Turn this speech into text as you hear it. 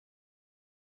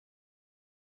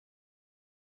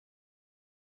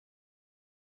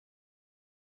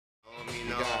We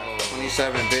got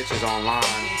 27 bitches online,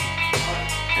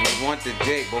 and they want the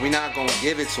dick, but we not gonna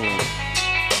give it to them.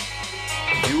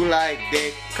 If you like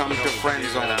dick, come to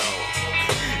FriendZone.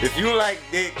 If you like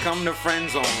dick, come to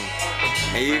FriendZone,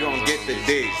 and you gonna get the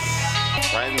dick.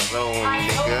 FriendZone,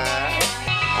 nigga.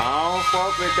 I don't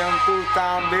fuck with them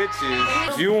 2-time bitches.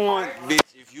 If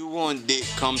you want dick,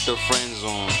 come to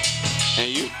FriendZone, and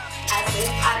you.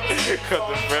 Come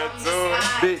to FriendZone.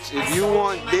 Bitch, if you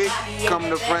want dick, come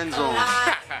to FriendZone.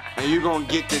 And you gonna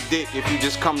get the dick if you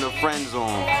just come to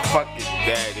FriendZone. Fuck his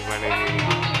daddy, my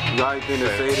nigga. You got anything to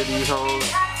say to these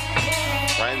hoes?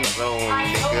 FriendZone,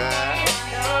 nigga.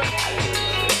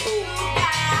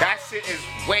 That shit is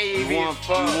wavy as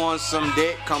fuck. You want some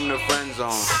dick, come to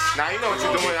FriendZone. Now you know what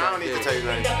you're doing, I don't need to tell you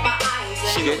nothing.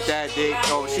 She get that dick,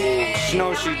 oh, she know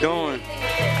what she doing.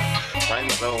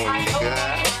 FriendZone, nigga.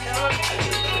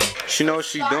 She know what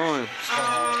she doing.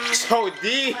 So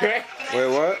deep. Wait,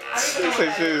 what? This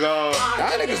shit is all.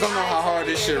 Y'all niggas don't know how hard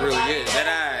this shit really is. Dead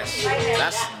ass.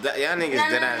 Y'all niggas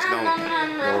dead ass don't.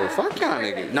 Bro, fuck y'all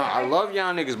niggas. No, I love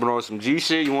y'all niggas, bro. Some G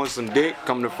shit, you want some dick,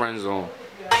 come to FriendZone.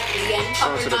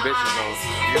 Show it to the bitches, though.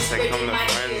 You say come to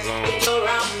FriendZone.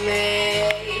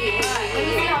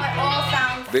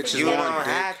 Bitches You want don't dick.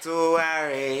 have to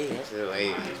worry.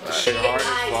 This shit hard as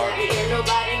fuck.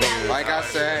 Like I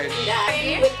said,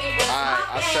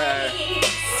 I said,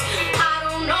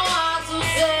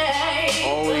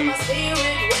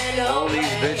 all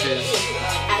these bitches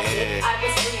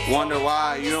wonder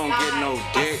why you don't get no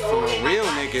dick from a real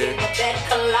nigga.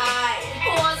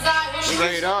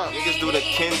 Straight up. Niggas do the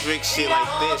Kendrick shit like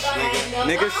this,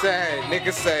 nigga.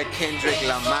 Nigga said Kendrick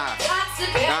Lamar.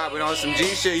 Nah, but on some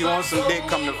G shit, you want some dick,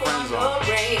 come to FriendZone.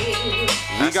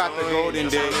 We got the golden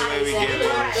dick. We give it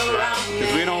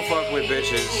Cause we don't fuck with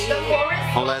bitches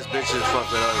unless bitches fuck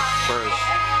with us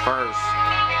first.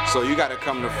 So you gotta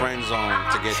come to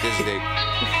FriendZone to get this dick.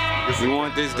 If you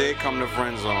want this dick, come to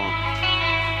FriendZone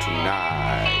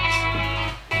tonight.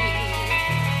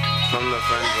 Come to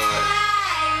FriendZone.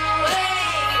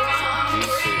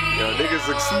 Yo, niggas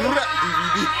look smooth at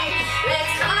DVD.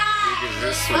 Niggas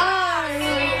this smooth.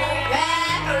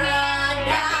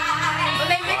 But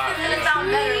they mix it and it sounds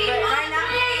better, but right now.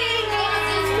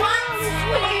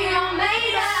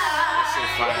 This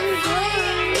shit fire.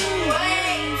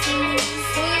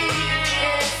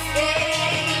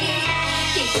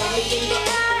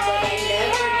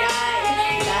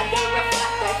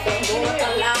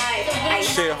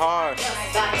 Shit hard.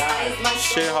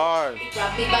 Shit hard.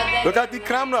 Look at the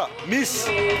camera. Miss.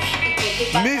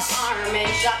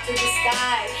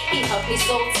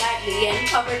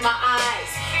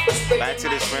 Back to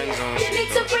this FriendZone shit.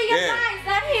 Yeah.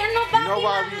 You know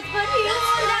why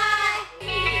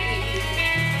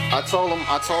I told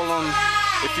him,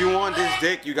 if you want this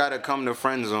dick, you gotta come to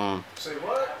FriendZone. Say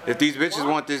what? If these bitches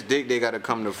want this dick, they gotta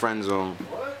come to FriendZone.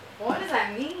 What does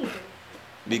that mean?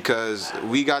 Because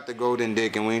we got the golden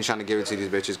dick and we ain't trying to give it to these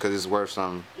bitches because it's worth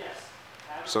something.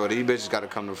 So these bitches gotta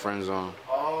come to FriendZone.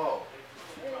 Oh.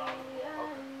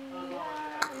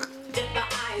 This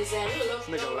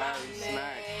nigga Larry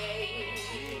Snack.